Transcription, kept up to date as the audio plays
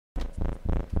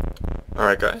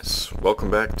Alright guys,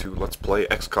 welcome back to Let's Play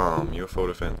XCOM UFO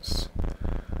Defense.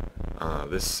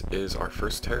 This is our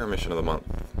first terror mission of the month.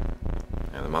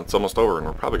 And the month's almost over and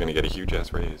we're probably going to get a huge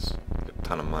ass raise. Get a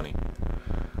ton of money.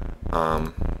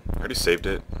 I already saved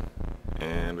it.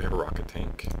 And we have a rocket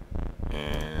tank.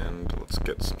 And let's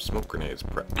get some smoke grenades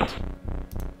prepped.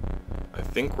 I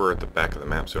think we're at the back of the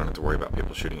map so we don't have to worry about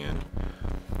people shooting in.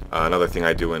 Another thing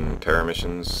I do in terror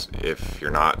missions, if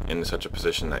you're not in such a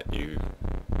position that you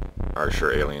are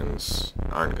sure aliens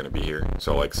aren't going to be here.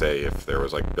 So like say if there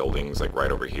was like buildings like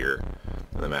right over here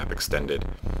and the map extended,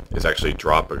 is actually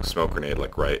drop a smoke grenade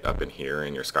like right up in here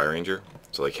in your Sky Ranger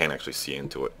so they can't actually see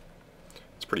into it.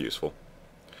 It's pretty useful.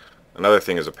 Another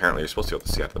thing is apparently you're supposed to be able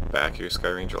to see out the back of your Sky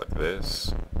Ranger like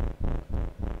this.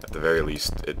 At the very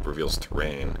least it reveals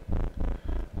terrain.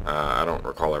 I don't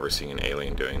recall ever seeing an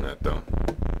alien doing that though.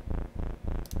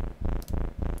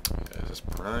 Is this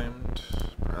primed?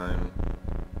 Prime.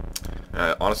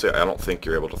 Honestly, I don't think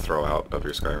you're able to throw out of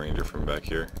your Sky Ranger from back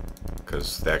here,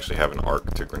 because they actually have an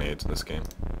arc to grenades in this game.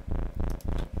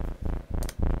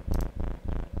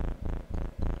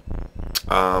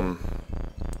 I'm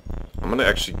going to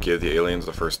actually give the aliens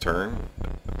the first turn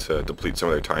to deplete some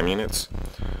of their time units,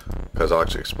 because I'll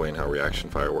actually explain how reaction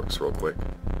fire works real quick.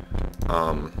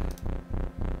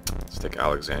 Let's take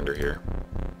Alexander here.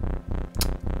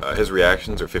 His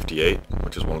reactions are 58,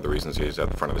 which is one of the reasons he's at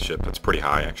the front of the ship. That's pretty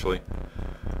high, actually.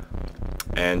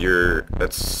 And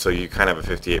so you kind of have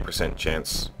a 58%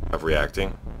 chance of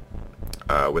reacting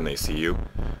when they see you.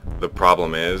 The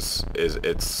problem is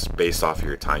it's based off of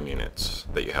your time units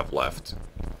that you have left.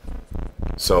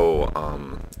 So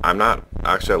I'm not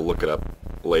actually, I'll look it up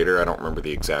later. I don't remember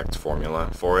the exact formula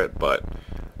for it, but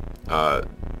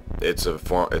it's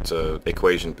a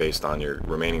equation based on your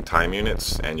remaining time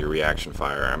units and your reaction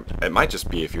fire. It might just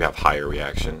be if you have higher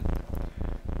reaction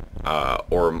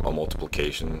or a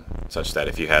multiplication, such that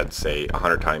if you had say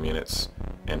 100 time units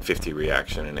and 50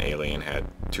 reaction, and an alien had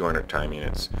 200 time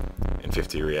units and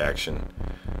 50 reaction,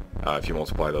 if you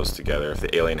multiply those together, if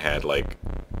the alien had like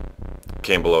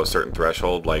came below a certain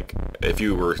threshold, like if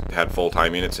you had full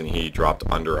time units and he dropped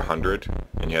under 100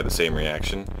 and you had the same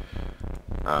reaction,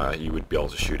 you would be able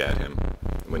to shoot at him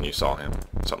when you saw him,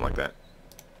 something like that.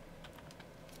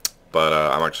 But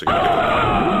I'm actually going to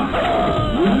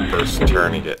give it the first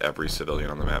turn and get every civilian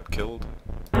on the map killed.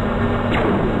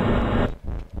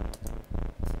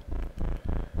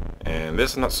 And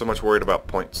this, I'm not so much worried about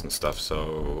points and stuff,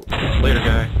 so later,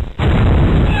 guy.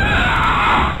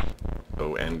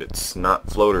 Oh, and it's not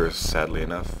floaters, sadly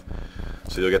enough.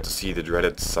 So you'll get to see the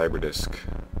dreaded cyber disc.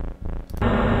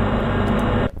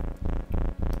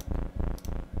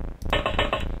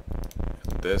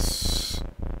 This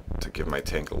to give my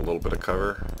tank a little bit of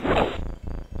cover. I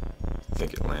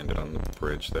think it landed on the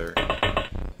bridge there.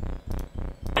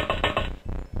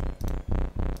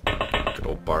 Good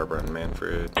old Barbara and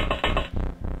Manfred.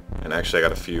 And actually I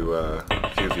got a few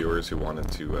viewers who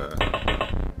wanted to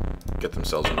get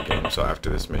themselves in the game, so after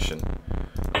this mission,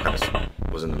 I kind of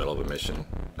was in the middle of a mission,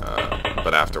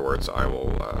 but afterwards I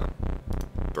will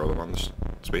throw them on the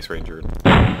Space Ranger and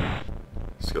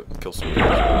kill some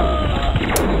guys.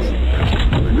 There's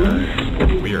another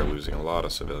guy. We are losing a lot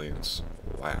of civilians.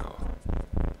 Wow.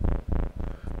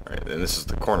 Alright, and this is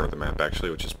the corner of the map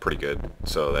actually, which is pretty good,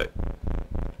 so that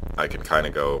I can kind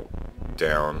of go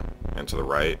down and to the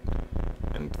right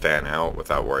and fan out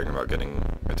without worrying about getting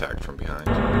attacked from behind.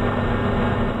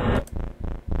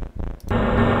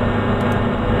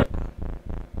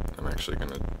 I'm actually going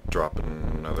to drop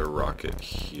another rocket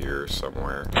here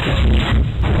somewhere.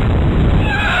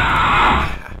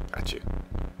 Got you.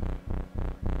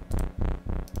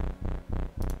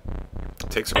 It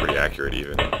takes a pretty accurate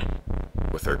even,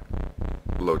 with their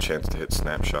low chance to hit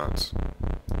snapshots.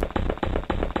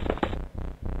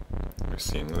 We're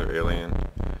seeing another alien.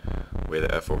 Way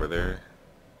to F over there.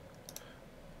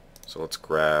 So let's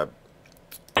grab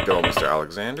good old Mr.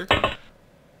 Alexander. Put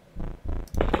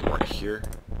him right here.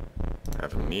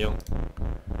 Have him kneel.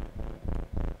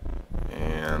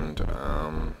 And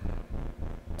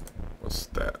what's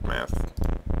that math?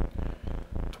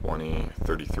 20,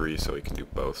 33, so we can do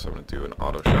both. So I'm gonna do an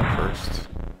auto shot first.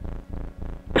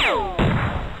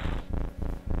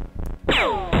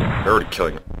 They're already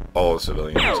killing all the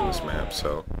civilians in this map,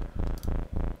 so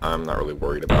I'm not really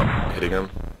worried about hitting them.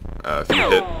 If you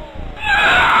hit...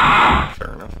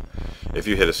 Fair enough. If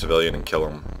you hit a civilian and kill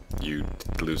him, you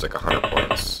lose like 100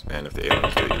 points, and if the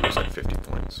aliens do, you lose like 50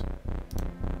 points.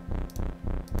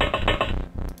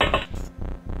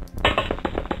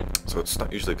 So it's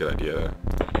not usually a good idea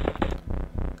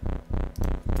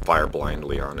to fire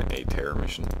blindly on a terror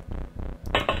mission.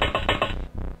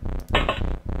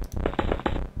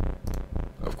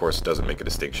 course, it doesn't make a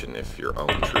distinction if your own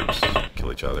troops kill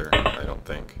each other, I don't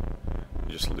think.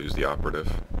 You just lose the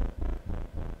operative.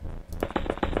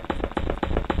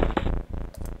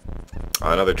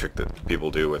 Another trick that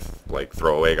people do with, like,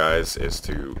 throwaway guys is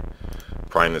to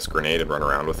prime this grenade and run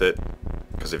around with it.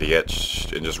 Because if you get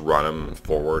and just run him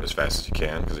forward as fast as you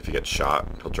can, because if you get shot,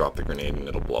 he'll drop the grenade and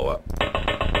it'll blow up.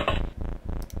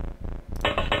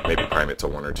 Maybe prime it to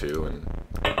 1 or 2 and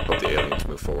hope the aliens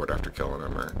move forward after killing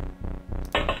them, or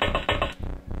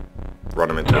run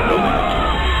them into a building.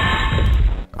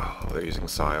 Oh, they're using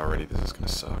Psi already. This is gonna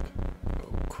suck.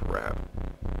 Oh crap.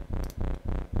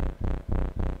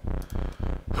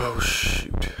 Oh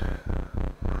shoot.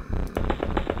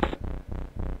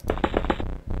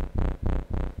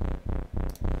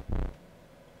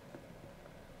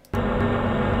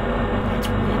 That's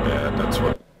really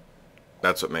bad.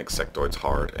 That's what makes sectoids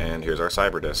hard. And here's our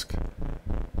cyber disk.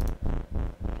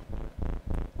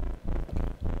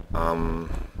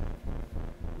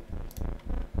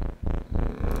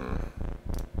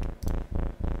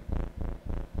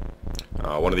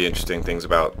 One of the interesting things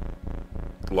about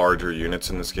larger units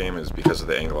in this game is because of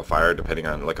the angle of fire, depending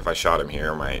on, like, if I shot him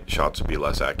here, my shots would be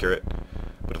less accurate.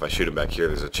 But if I shoot him back here,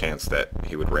 there's a chance that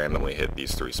he would randomly hit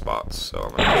these 3 spots. So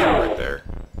I'm going to shoot right there.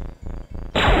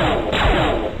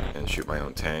 And shoot my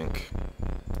own tank.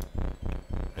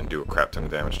 And do a crap ton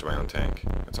of damage to my own tank.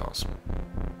 That's awesome.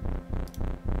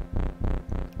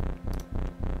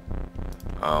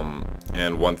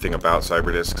 And one thing about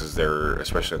cyber disks is they're,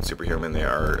 especially on Superhuman, they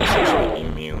are essentially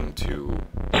immune to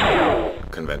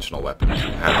conventional weapons.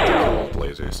 You have to kill them with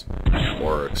lasers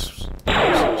or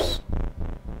explosives.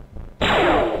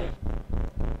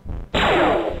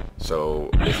 So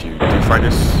if you do find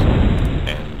us,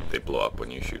 and they blow up when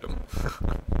you shoot them.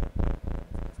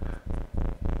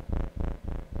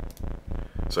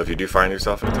 So if you do find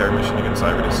yourself in a terror mission against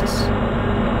cyber disks,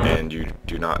 and you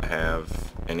do not have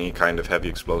any kind of heavy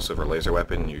explosive or laser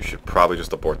weapon, you should probably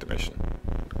just abort the mission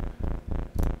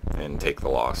and take the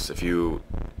loss. If you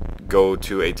go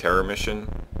to a terror mission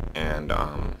and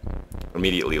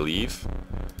immediately leave,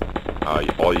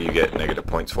 all you get negative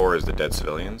points for is the dead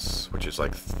civilians, which is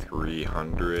like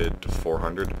 300 to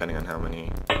 400 depending on how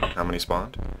many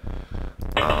spawned.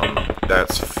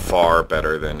 That's far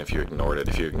better than if you ignored it.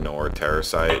 If you ignore a terror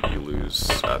site, you lose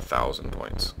 1,000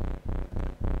 points.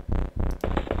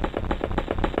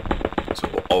 So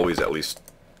we'll always at least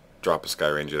drop a Sky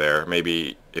Ranger there.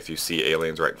 Maybe if you see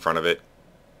aliens right in front of it,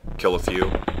 kill a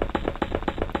few.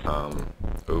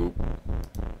 Ooh.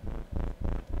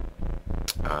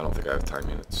 I don't think I have time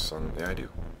units on... Yeah, I do.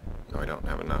 No, I don't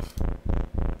have enough.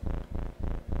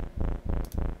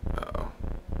 Uh-oh.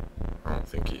 I don't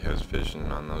think he has vision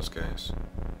on those guys.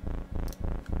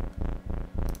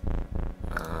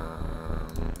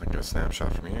 I get a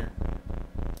snapshot from here.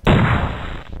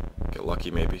 Get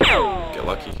lucky, maybe. Get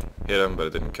lucky. Hit him, but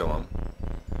it didn't kill him.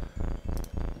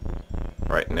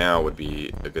 Right now would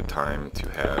be a good time to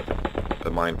have the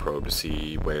mind probe to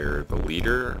see where the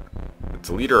leader... It's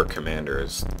a leader or commander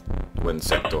is when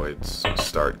sectoids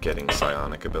start getting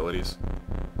psionic abilities.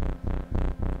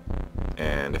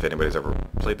 And if anybody's ever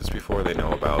played this before, they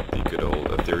know about the good old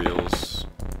ethereals,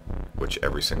 which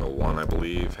every single one, I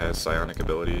believe, has psionic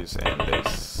abilities, and they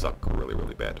suck really,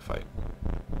 really bad to fight.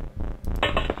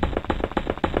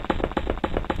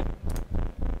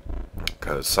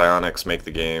 Because psionics make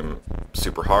the game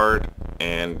super hard,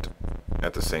 and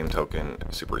at the same token,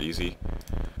 super easy.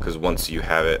 Because once you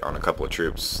have it on a couple of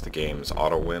troops, the game's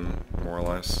auto-win, more or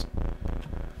less.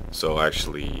 So I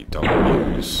actually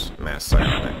don't use mass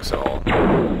psionics at all.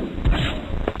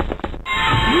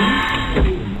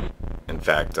 In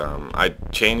fact, I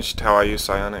changed how I use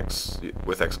psionics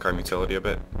with XCOM Utility a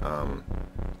bit.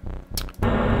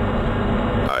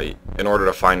 In order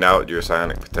to find out your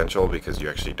psionic potential, because you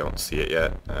actually don't see it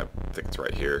yet, I think it's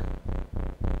right here.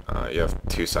 You have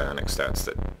 2 psionic stats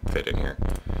that fit in here.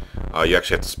 You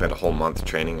actually have to spend a whole month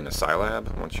training in a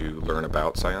Psilab once you learn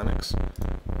about psionics,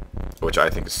 which I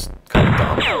think is kind of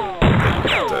dumb, that you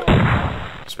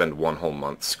have to spend 1 whole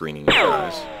month screening your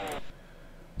guys.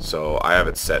 So I have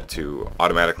it set to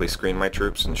automatically screen my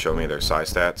troops and show me their psi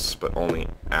stats, but only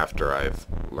after I've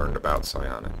learned about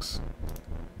psionics.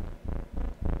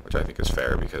 Which I think is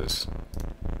fair, because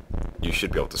you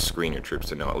should be able to screen your troops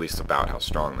to know at least about how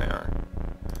strong they are.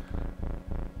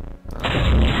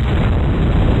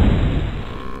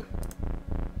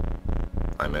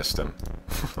 I missed him.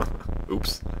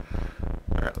 Oops.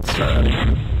 Alright, let's try that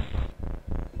again.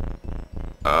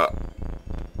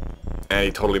 And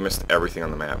he totally missed everything on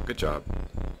the map. Good job.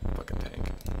 Fucking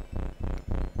tank.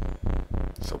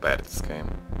 So bad at this game.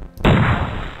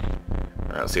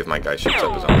 Alright, let's see if my guy shoots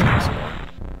up his own tank some more.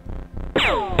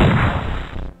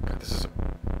 God, this is a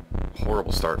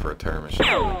horrible start for a terror mission.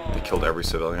 They killed every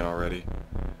civilian already.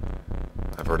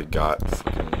 I've already got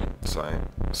fucking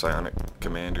psionic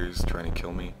commanders trying to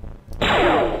kill me.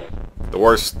 The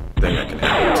worst thing that can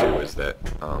happen too is that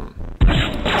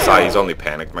he's only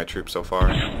panicked my troops so far.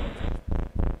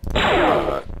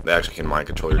 They actually can mind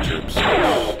control your troops,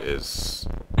 which is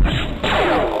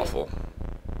awful.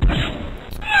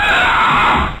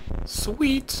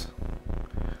 Sweet!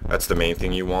 That's the main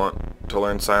thing you want to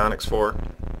learn psionics for,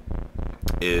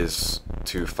 is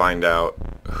to find out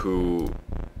who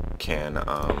can,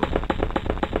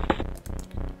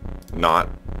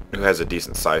 who has a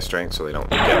decent psi strength so they don't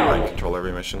get mind control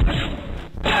every mission.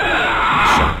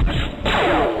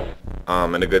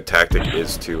 And a good tactic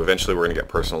is to, eventually we're going to get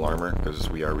personal armor, because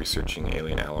we are researching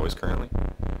alien alloys currently.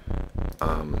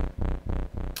 I'm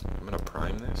going to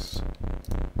prime this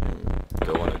and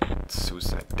go on a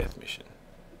suicide death mission.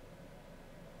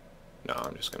 No,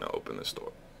 I'm just going to open this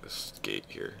door, this gate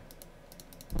here.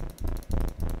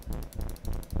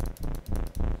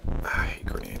 I hate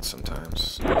grenades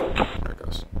sometimes. There it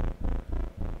goes.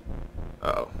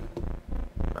 Uh-oh.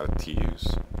 Out of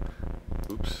TUs.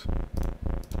 Oops.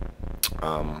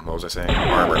 What was I saying?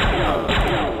 Armor.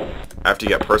 After you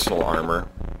get personal armor,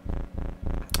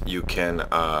 you can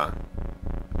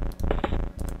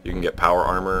get power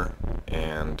armor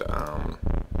and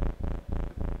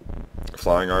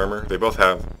flying armor. They both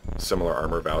have similar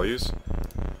armor values.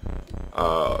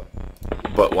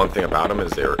 But one thing about them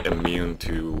is they're immune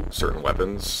to certain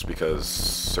weapons, because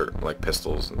certain, like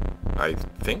pistols, and I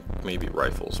think maybe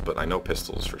rifles, but I know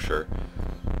pistols for sure,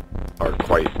 are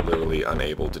quite literally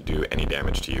unable to do any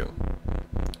damage to you.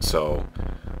 So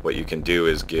what you can do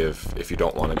is give, if you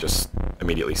don't want to just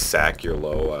immediately sack your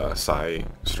low psi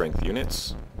strength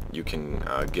units, you can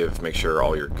make sure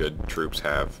all your good troops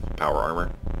have power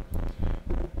armor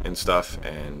and stuff,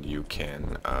 and you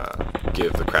can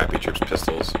give the crappy troops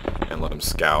pistols and let them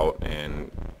scout, and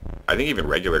I think even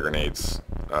regular grenades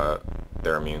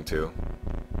they're immune to.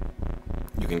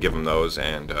 You can give them those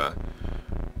and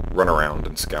run around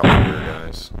and scout for your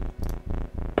guys,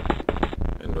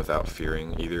 and without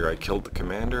fearing either I killed the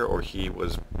commander or he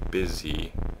was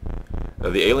busy.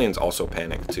 The aliens also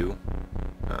panic too,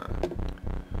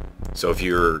 so if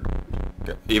you're,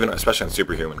 even especially on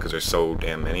Superhuman, because there's so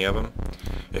damn many of them,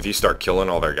 if you start killing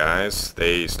all their guys,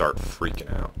 they start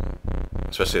freaking out.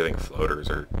 Especially I think floaters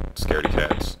are scaredy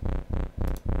cats.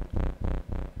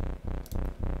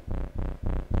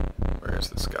 Where's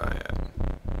this guy at?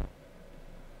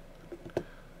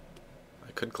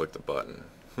 I could click the button.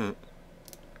 Let's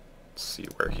see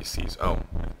where he sees. Oh,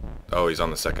 he's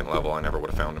on the second level. I never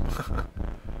would have found him.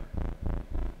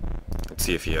 Let's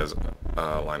see if he has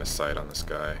line of sight on this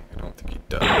guy. I don't think he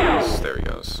does. There he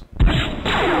goes.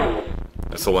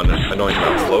 That's the one annoying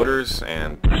about floaters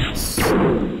and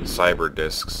cyber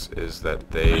discs, is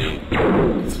that they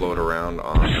float around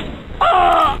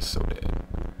on... He's so dead.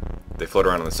 They float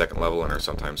around on the second level and are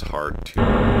sometimes hard to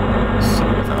see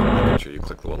without making sure you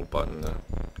click the little button to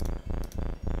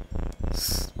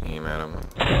aim at them.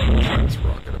 Find this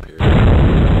rocket up here.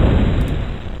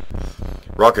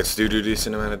 Rockets do a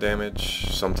decent amount of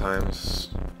damage sometimes,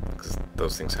 because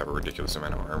those things have a ridiculous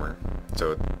amount of armor.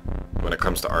 So when it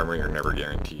comes to armor, you're never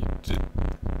guaranteed to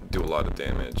do a lot of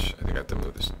damage. I think I have to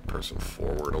move this person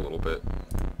forward a little bit.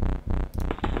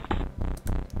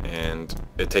 And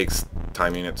it takes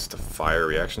time units to fire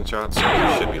reaction shots, so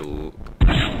you should be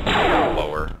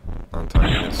lower on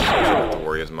time units. So you shouldn't have to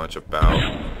worry as much about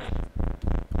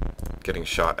getting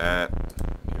shot at,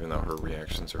 even though her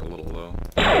reactions are a little low.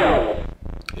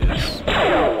 Yes.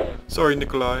 Sorry,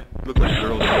 Nikolai. You look like a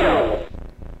girl now.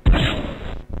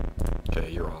 Okay,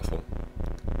 you're awful.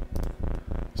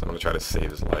 So I'm going to try to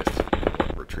save his life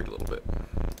and retreat a little bit.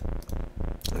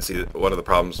 And see, one of the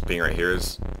problems being right here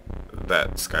is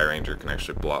that Sky Ranger can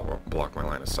actually block my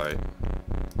line of sight.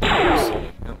 See,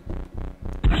 yep.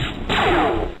 I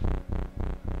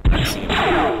can see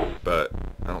him, but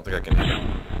I don't think I can hit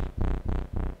him.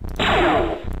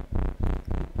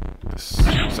 This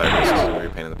Cyber is a very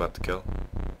pain in the butt to kill.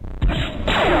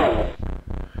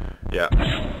 Yeah.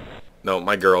 No,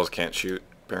 my girls can't shoot,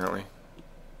 apparently.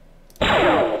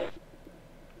 Go,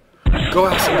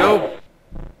 Allison, go!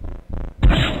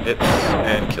 Hits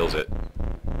and kills it.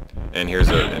 And here's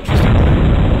an interesting thing.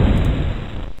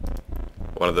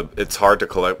 It's hard to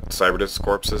collect Cyberdisc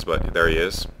corpses, but there he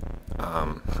is.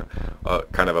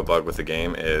 Kind of a bug with the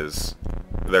game is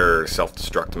their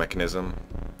self-destruct mechanism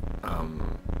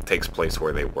takes place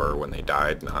where they were when they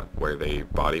died, not where their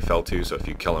body fell to. So if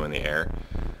you kill them in the air,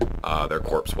 their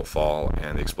corpse will fall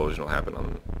and the explosion will happen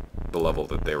on the level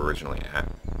that they were originally at.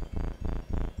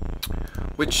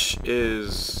 Which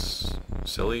is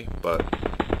silly, but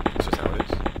it's just how it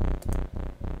is.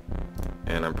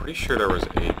 And I'm pretty sure there was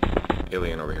a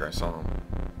alien over here. I saw him.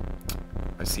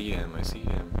 I see him. I see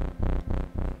him.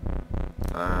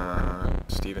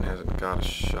 Steven hasn't got a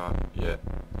shot yet.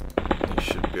 He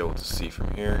should be able to see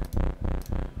from here.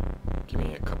 Give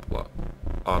me a couple of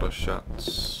auto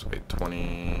shots. Wait,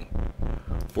 20,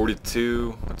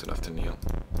 42. That's enough to kneel.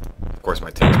 Of course, my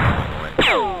tank's probably in the way.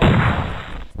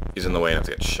 He's in the way enough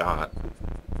to get shot.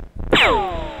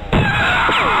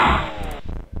 I'm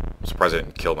surprised I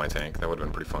didn't kill my tank. That would have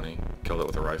been pretty funny. Killed it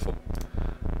with a rifle.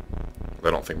 I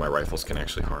don't think my rifles can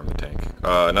actually harm the tank.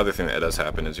 Another thing that does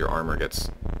happen is your armor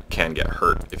can get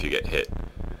hurt if you get hit.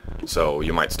 So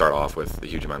you might start off with a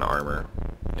huge amount of armor,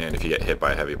 and if you get hit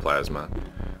by a heavy plasma,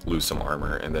 lose some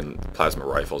armor, and then plasma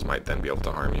rifles might then be able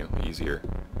to harm you easier,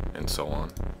 and so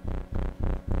on.